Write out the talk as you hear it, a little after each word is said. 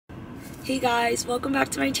Hey guys, welcome back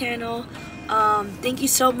to my channel. Thank you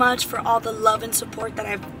so much for all the love and support that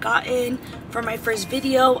I've gotten for my first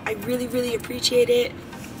video. I really appreciate it.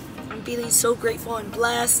 I'm feeling so grateful and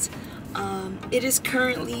blessed. It is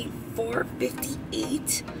currently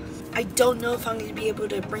 4:58. I don't know if I'm going to be able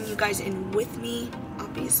to bring you guys in with me,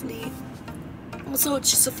 obviously. Also,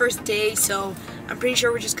 it's just the first day, so I'm pretty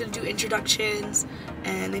sure we're just going to do introductions,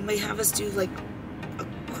 and they might have us do like a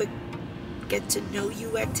quick get to know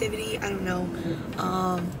you activity. I don't know.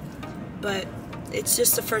 But it's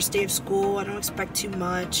just the first day of school. I don't expect too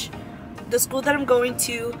much. The school that I'm going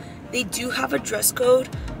to, they do have a dress code,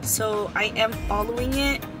 so I am following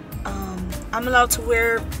it. I'm allowed to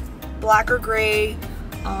wear black or gray.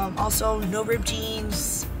 Also, no ripped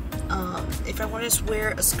jeans. If I want to wear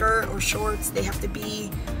a skirt or shorts, they have to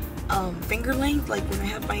be finger length, like when I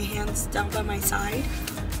have my hands down by my side.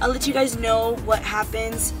 I'll let you guys know what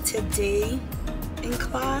happens today in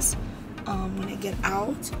class when I get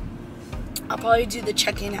out. I'll probably do the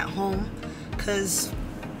check-in at home because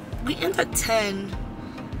we end at 10,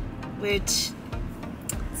 which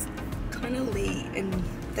is kind of late, and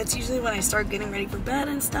that's usually when I start getting ready for bed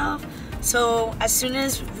and stuff. So as soon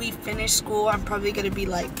as we finish school, I'm probably gonna be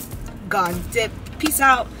like gone, dip, peace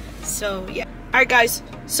out. So yeah. Alright guys,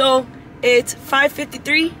 so it's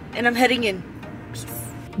 5:53 and I'm heading in.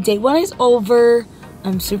 Day 1 is over.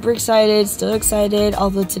 I'm super excited, still excited,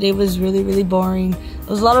 although today was really boring. There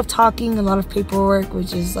was a lot of talking, a lot of paperwork,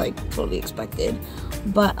 which is like totally expected.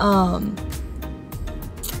 But I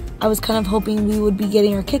was kind of hoping we would be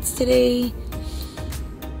getting our kits today,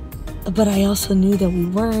 but I also knew that we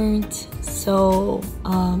weren't. So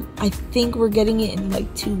I think we're getting it in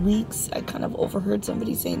like 2 weeks. I kind of overheard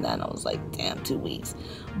somebody saying that and I was like, damn, 2 weeks.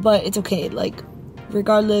 But it's okay, like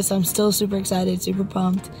regardless, I'm still super excited, super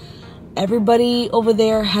pumped. Everybody over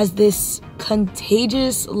there has this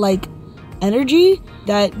contagious like energy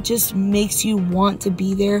that just makes you want to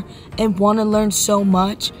be there and want to learn so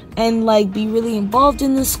much and like be really involved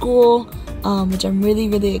in the school, which I'm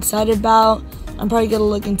really excited about. I'm probably gonna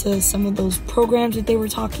look into some of those programs that they were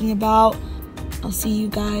talking about. I'll see you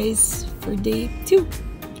guys for day 2.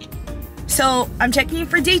 So I'm checking in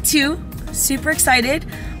for day 2. Super excited.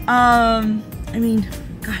 I mean,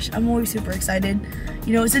 gosh, I'm always super excited.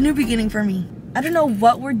 You know, it's a new beginning for me. I don't know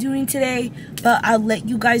what we're doing today, but I'll let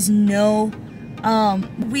you guys know.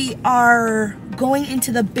 We are going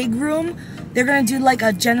into the big room. They're gonna do like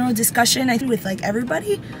a general discussion, I think, with like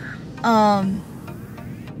everybody. But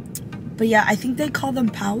yeah, I think they call them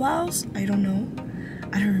powwows. I don't know.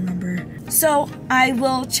 I don't remember. So I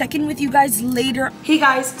will check in with you guys later. Hey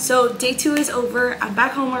guys, so day 2 is over. I'm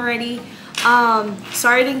back home already.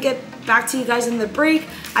 Sorry I didn't get back to you guys in the break.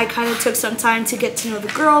 I kind of took some time to get to know the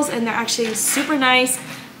girls, and they're actually super nice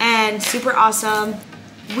and super awesome.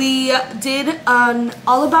 We did an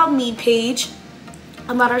All About Me page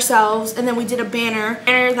about ourselves, and then we did a banner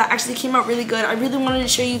that actually came out really good. I really wanted to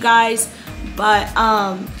show you guys, but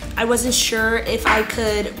I wasn't sure if I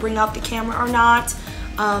could bring out the camera or not.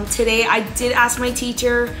 Today I did ask my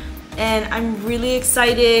teacher, and I'm really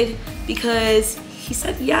excited because he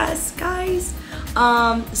said yes, guys.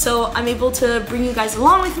 So I'm able to bring you guys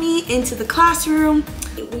along with me into the classroom.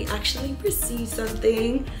 We actually received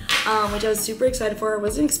something, which I was super excited for. I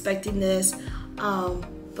wasn't expecting this,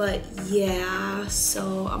 but yeah,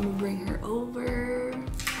 so I'm gonna bring her over.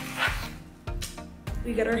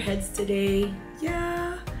 We got our heads today,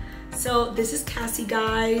 yeah. So this is Cassie,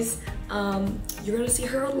 guys. You're gonna see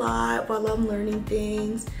her a lot while I'm learning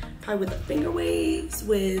things, probably with the finger waves,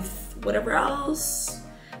 with whatever else.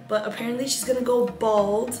 But apparently she's gonna go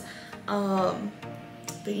bald.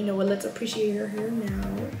 But you know what, let's appreciate her hair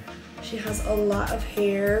now. She has a lot of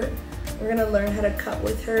hair. We're gonna learn how to cut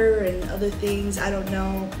with her and other things, I don't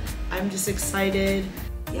know. I'm just excited.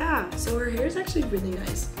 Yeah, so her hair is actually really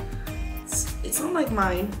nice. It's not like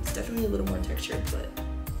mine, it's definitely a little more textured, but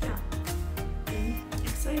yeah, I'm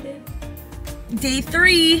excited. Day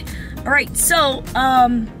 3. All right, so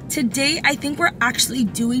today I think we're actually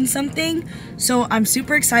doing something, so I'm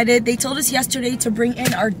super excited. They told us yesterday to bring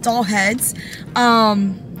in our doll heads.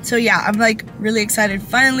 So yeah, I'm like really excited.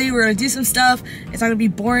 Finally, we're gonna do some stuff. It's not gonna be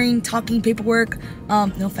boring talking paperwork,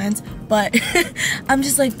 no offense, but I'm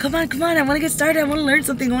just like, come on, I wanna get started. I wanna learn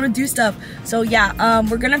something, I wanna do stuff. So yeah,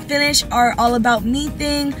 we're gonna finish our All About Me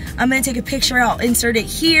thing. I'm gonna take a picture, I'll insert it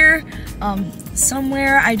here,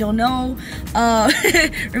 somewhere, I don't know.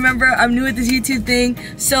 Remember, I'm new at this YouTube thing,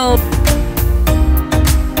 so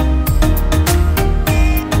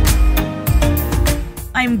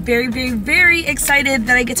I'm very excited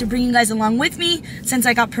that I get to bring you guys along with me since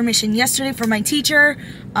I got permission yesterday from my teacher.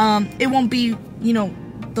 It won't be, you know,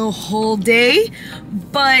 not the whole day,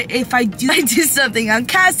 but if I do something on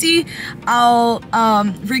Cassie, I'll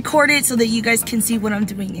record it so that you guys can see what I'm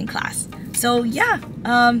doing in class. So yeah,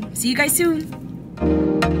 see you guys soon.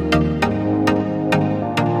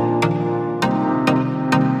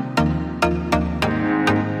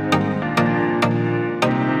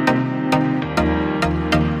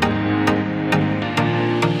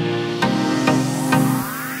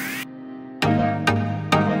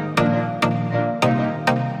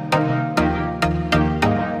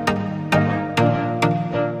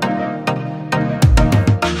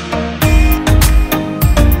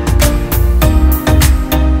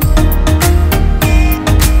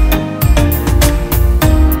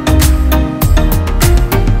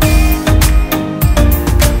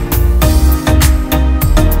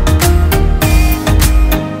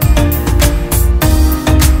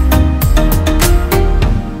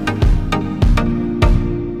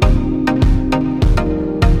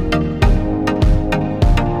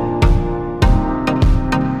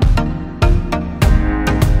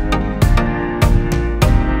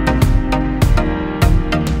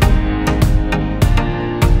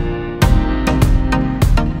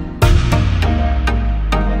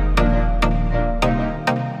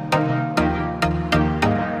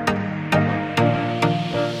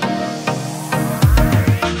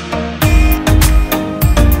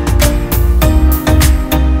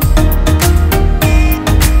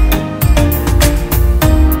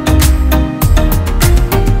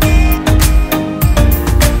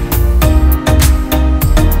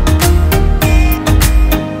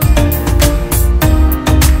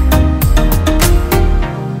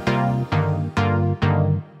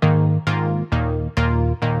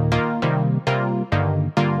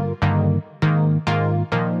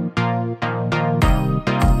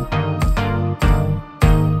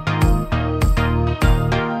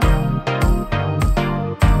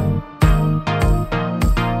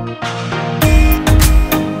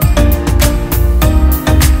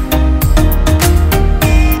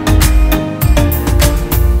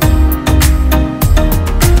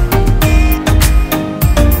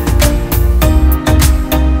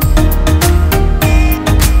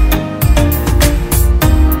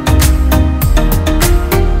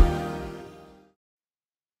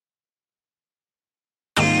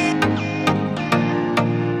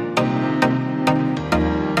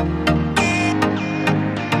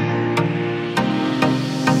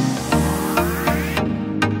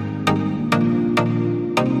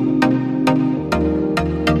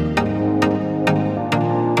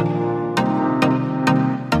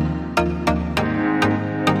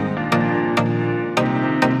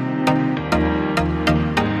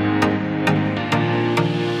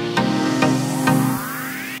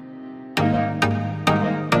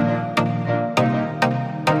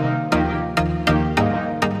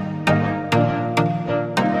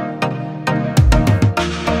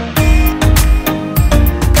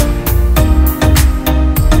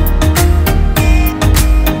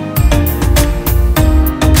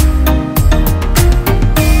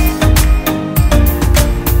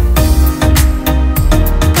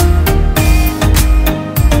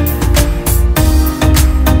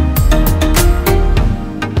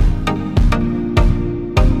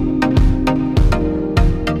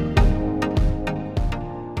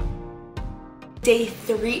 Day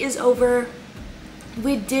 3 is over.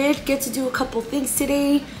 We did get to do a couple things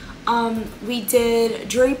today. We did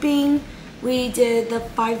draping. We did the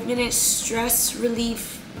 5-minute stress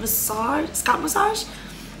relief massage, scalp massage.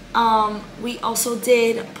 We also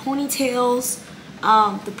did ponytails.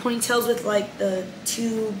 The ponytails with like the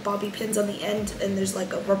 2 bobby pins on the end, and there's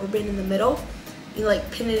like a rubber band in the middle. You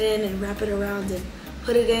like pin it in and wrap it around and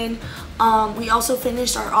put it in. We also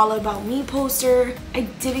finished our All About Me poster. I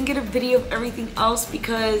didn't get a video of everything else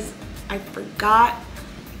because I forgot,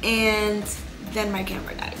 and then my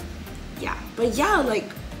camera died. Yeah, but yeah, like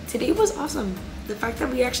today was awesome. The fact that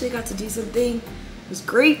we actually got to do something was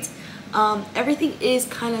great. Everything is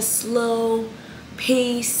kind of slow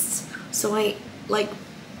paced, so I like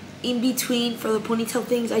in between for the ponytail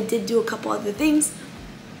things I did do a couple other things.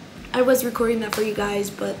 I was recording that for you guys,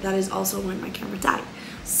 but that is also when my camera died.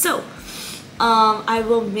 So I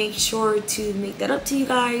will make sure to make that up to you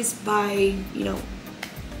guys by, you know,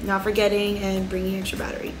 not forgetting and bringing extra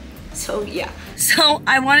battery. So yeah, so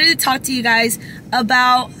I wanted to talk to you guys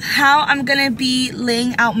about how I'm gonna be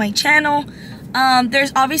laying out my channel.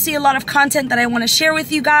 There's obviously a lot of content that I want to share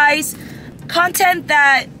with you guys, content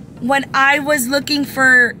that when I was looking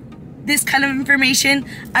for this kind of information,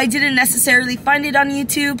 I didn't necessarily find it on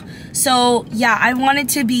YouTube. So yeah, I wanted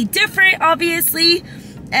to be different, obviously,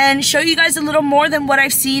 and show you guys a little more than what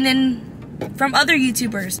I've seen in from other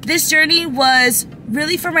YouTubers. This journey was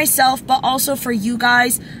really for myself, but also for you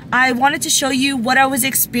guys. I wanted to show you what I was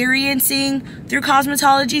experiencing through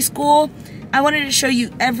cosmetology school. I wanted to show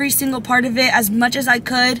you every single part of it as much as I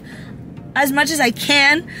could, as much as I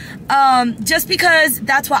can, just because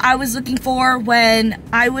that's what I was looking for when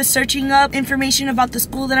I was searching up information about the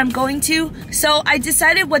school that I'm going to. So I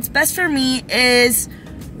decided what's best for me is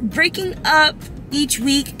breaking up each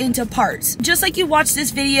week into parts. Just like you watched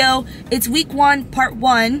this video, it's week 1, part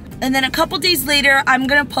 1, and then a couple days later, I'm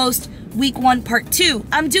gonna post week 1, part 2.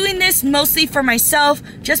 I'm doing this mostly for myself,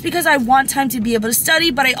 just because I want time to be able to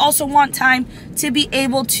study, but I also want time to be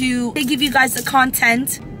able to give you guys the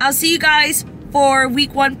content. I'll see you guys for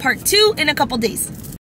week 1, part 2 in a couple days.